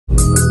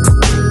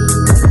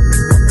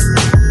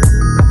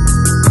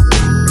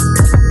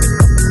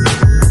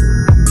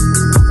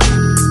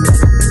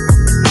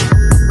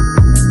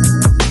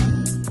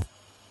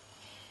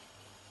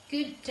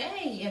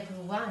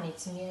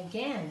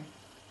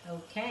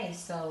Okay,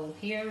 so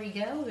here we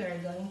go. We are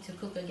going to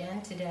cook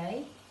again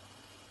today.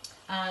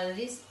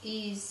 This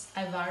is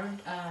a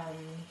varied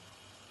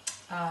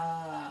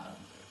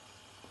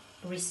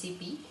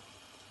recipe.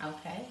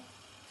 Okay,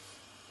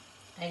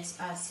 it's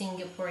a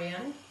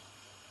Singaporean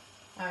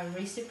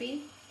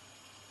recipe.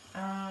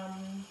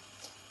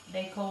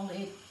 They call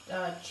it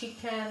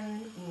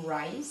chicken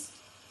rice.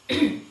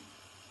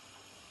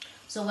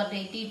 So what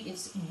they did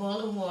is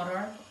boil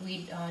water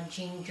with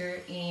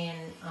ginger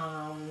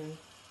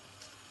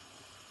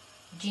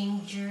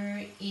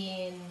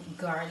and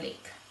garlic.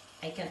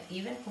 I can't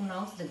even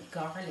pronounce the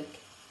garlic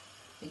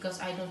because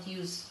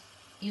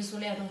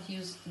usually I don't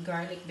use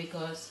garlic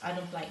because I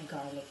don't like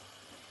garlic.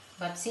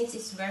 But since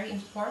it's very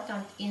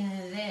important in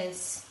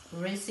this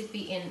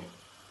recipe and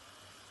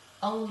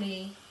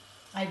only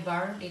I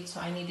borrowed it,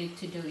 so I needed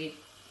to do it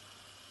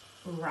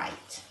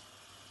right.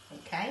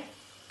 Okay,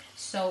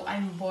 so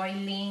I'm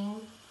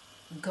boiling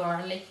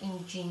garlic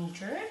and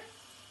ginger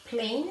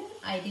plain.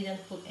 I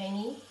didn't put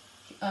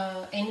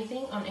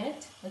anything on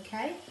it.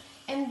 Okay,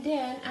 and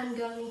then I'm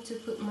going to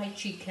put my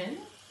chicken,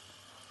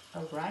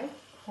 all right,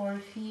 for a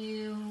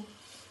few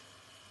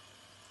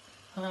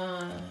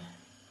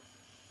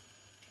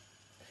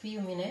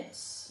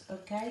minutes.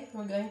 Okay,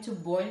 we're going to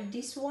boil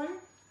this one.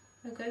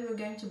 Okay, we're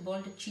going to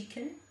boil the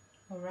chicken.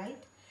 All right,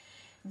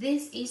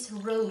 this is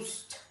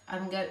roast.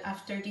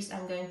 After this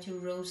I'm going to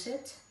roast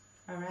it.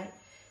 All right,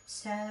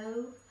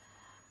 so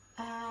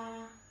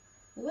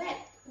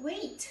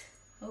wait.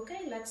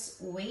 Okay, let's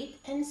wait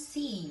and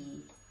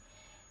see.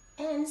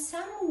 And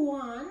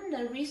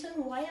the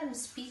reason why I'm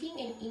speaking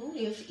in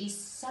English is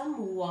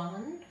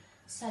someone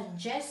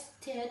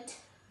suggested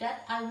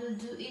that I will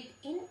do it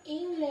in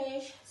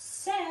English.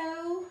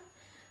 So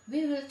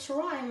we will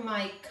try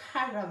my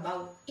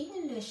Carabao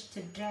English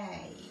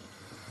today.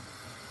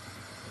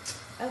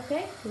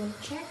 Okay, we'll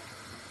check.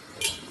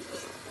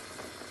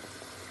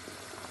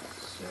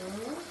 So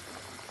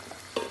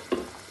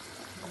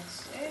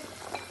that's it.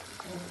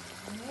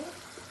 Okay.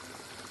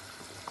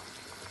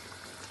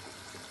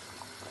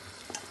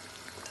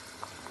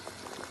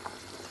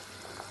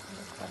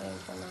 Pareho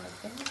po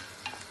natin.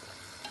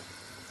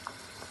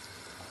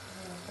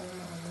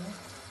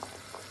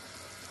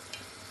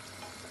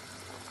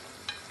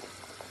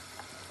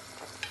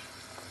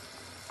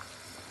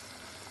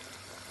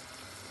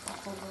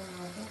 Pakulo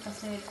natin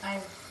kasi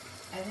I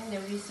think the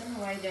reason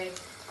why they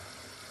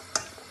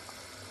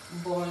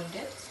boiled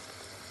it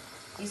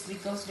is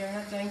because they're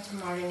not going to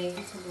marinate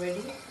it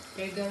already.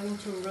 They're going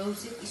to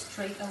roast it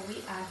straight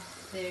away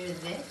after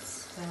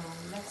this. So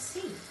let's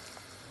see.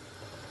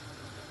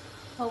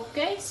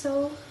 Okay,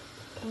 so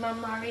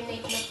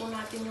ma-marinate na po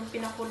natin yung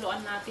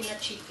pinakuluan natin na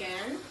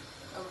chicken.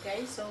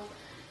 Okay, so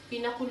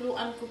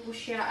pinakuluan ko po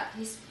siya at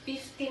least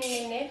 15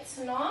 minutes,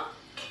 no?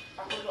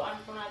 Pakuluan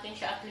po natin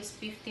siya at least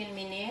 15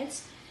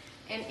 minutes.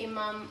 And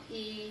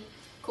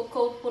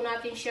i-coat po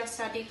natin siya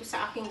dito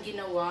sa aking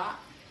ginawa.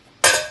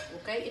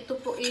 Okay, ito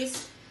po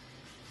is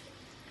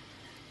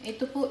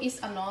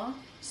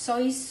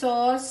soy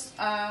sauce.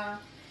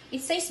 It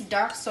says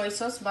dark soy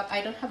sauce, but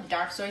I don't have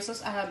dark soy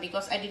sauce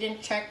because I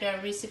didn't check the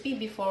recipe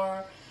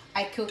before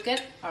I cook it.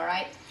 All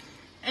right,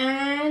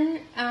 and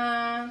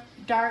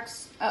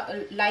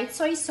light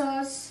soy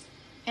sauce,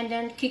 and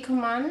then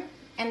kikkoman,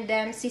 and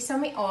then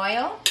sesame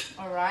oil.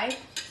 All right.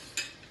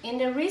 In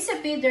the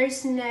recipe,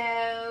 there's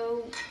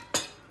no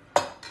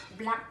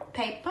black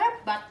pepper,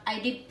 but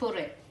I did put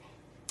it.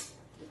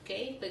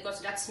 Okay, because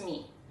that's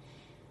me.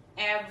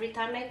 Every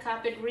time I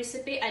copy the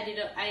recipe, I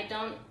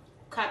don't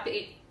copy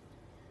it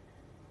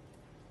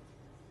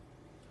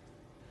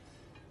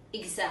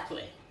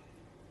exactly.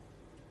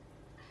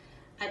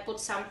 I put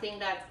something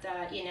that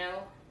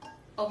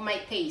of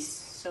my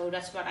taste, so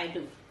that's what I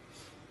do.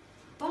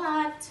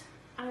 But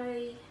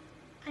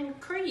I'm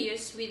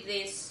curious with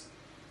this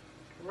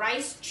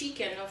rice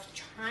chicken of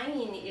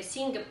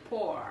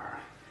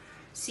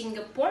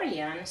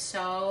Singaporean,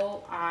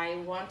 so I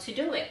want to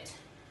do it.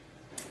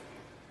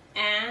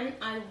 And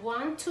I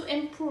want to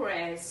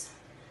impress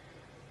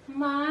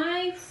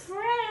my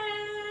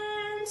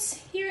friends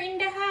here in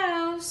the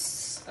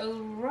house.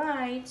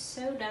 Alright,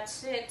 so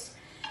that's it.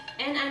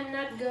 And I'm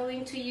not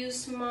going to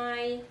use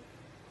my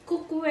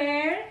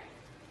cookware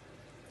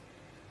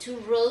to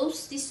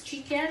roast this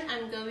chicken.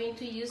 I'm going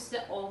to use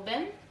the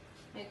oven,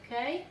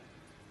 okay,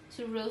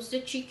 to roast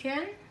the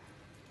chicken.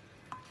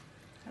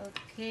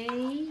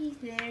 Okay,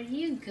 there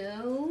you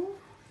go.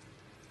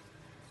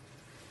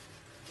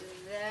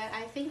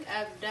 I think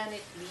I've done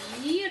it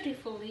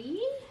beautifully.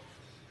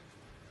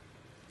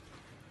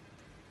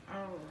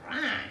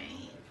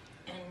 Alright,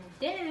 and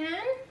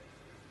then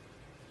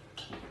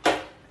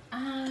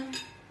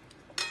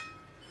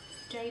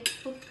I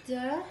put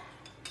the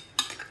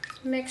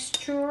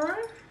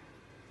mixture.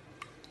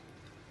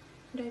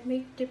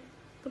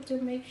 Put the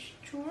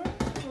mixture.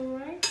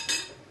 Alright.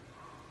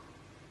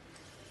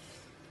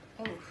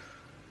 Oh,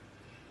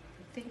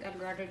 I think I'd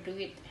rather do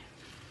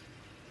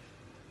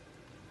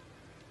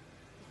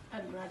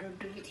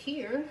it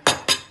here.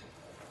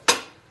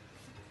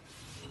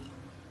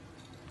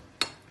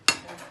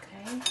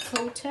 Okay.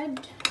 coated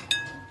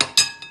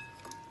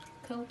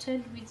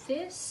with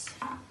this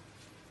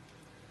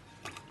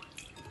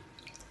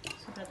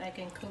so that I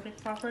can coat it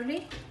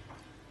properly.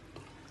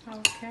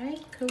 Okay,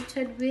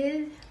 coated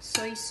with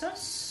soy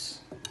sauce.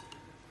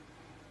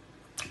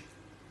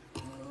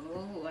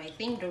 Oh, I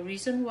think the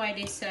reason why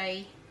they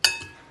say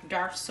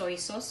dark soy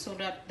sauce so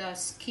that the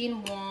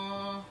skin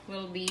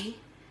will be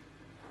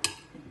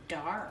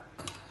dark.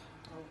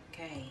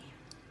 Okay,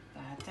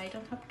 but I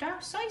don't have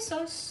dark soy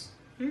sauce.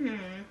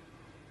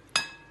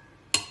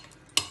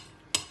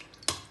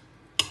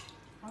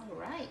 All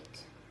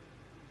right.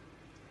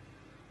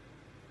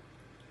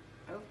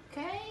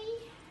 Okay,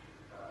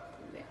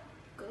 let's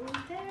go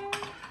there,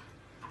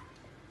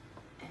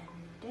 and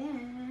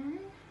then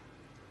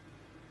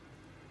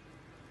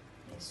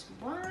this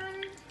one.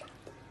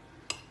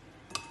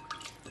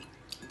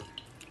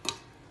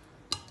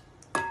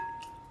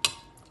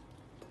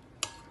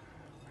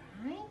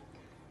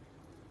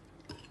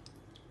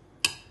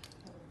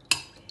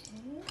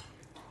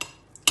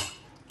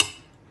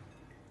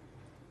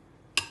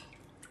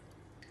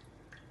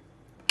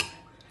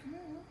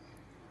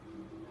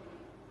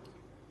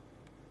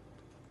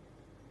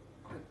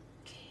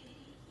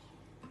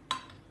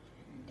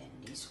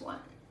 One.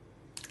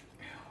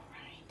 All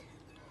right.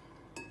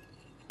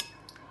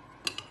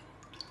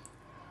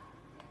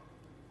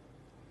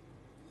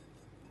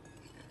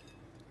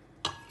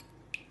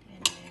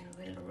 And then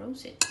we'll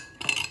roast it.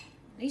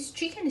 This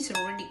chicken is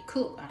already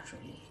cooked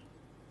actually.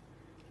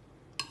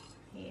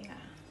 Yeah,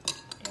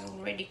 they're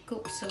already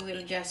cooked, so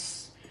we'll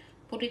just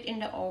put it in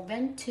the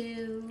oven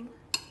to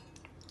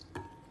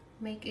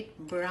make it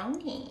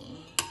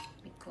brownie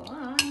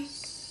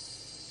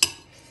because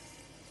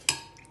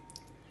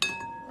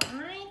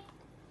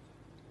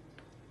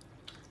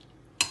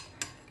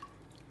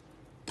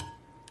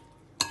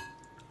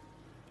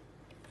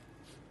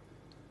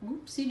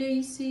oopsie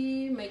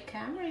daisy, my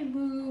camera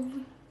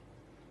moved.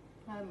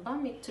 I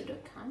bumped it to the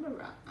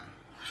camera.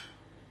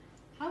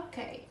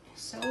 Okay,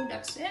 so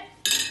that's it.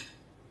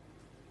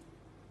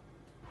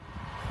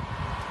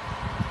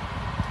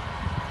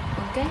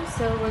 Okay,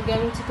 so we're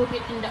going to put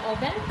it in the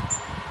oven.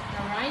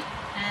 Alright,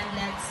 and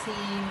let's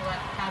see what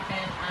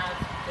happened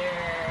after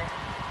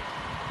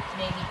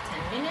maybe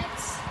 10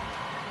 minutes.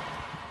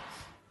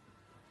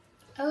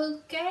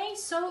 Okay,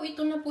 so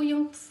ito na po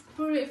yung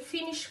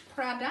finished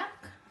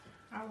product.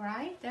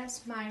 Alright,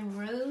 that's my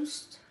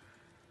roast,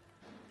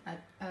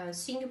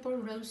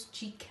 Singapore roast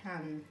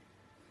chicken.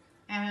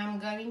 And I'm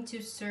going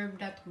to serve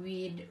that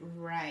with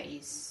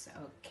rice,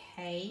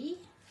 okay?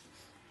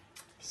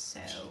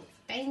 So,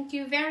 thank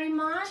you very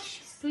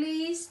much.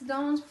 Please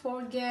don't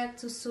forget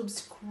to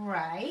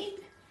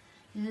subscribe,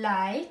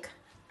 like,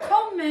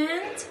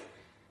 comment,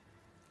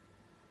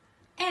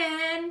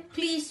 and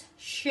please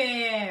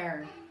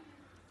share.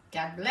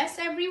 God bless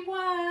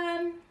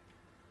everyone.